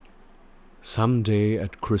Someday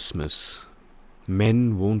at Christmas,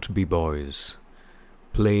 men won't be boys,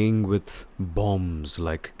 playing with bombs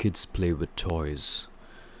like kids play with toys.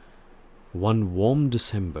 One warm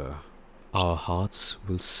December, our hearts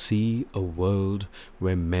will see a world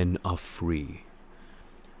where men are free.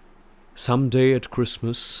 Someday at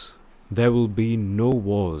Christmas, there will be no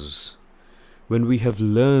wars. When we have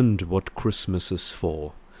learned what Christmas is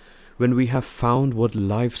for, when we have found what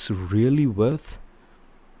life's really worth,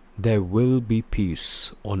 there will be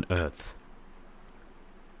peace on earth.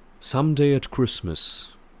 Someday at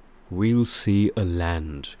Christmas, we'll see a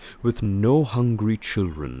land with no hungry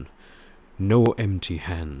children, no empty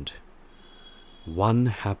hand. One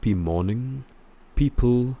happy morning,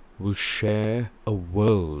 people will share a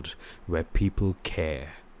world where people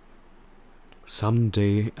care.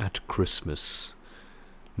 Someday at Christmas,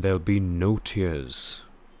 there'll be no tears,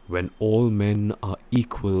 when all men are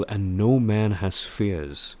equal and no man has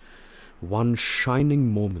fears. One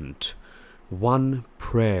shining moment, one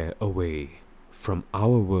prayer away from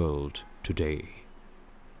our world today.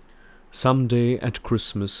 Someday at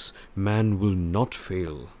Christmas, man will not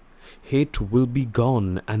fail. Hate will be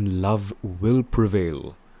gone and love will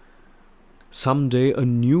prevail. Someday a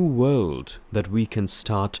new world that we can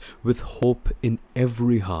start with hope in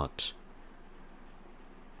every heart.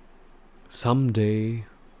 Someday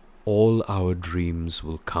all our dreams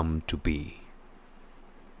will come to be.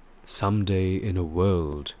 Someday in a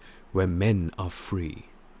world where men are free.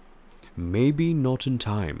 Maybe not in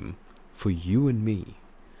time for you and me,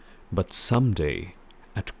 but someday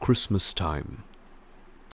at Christmas time.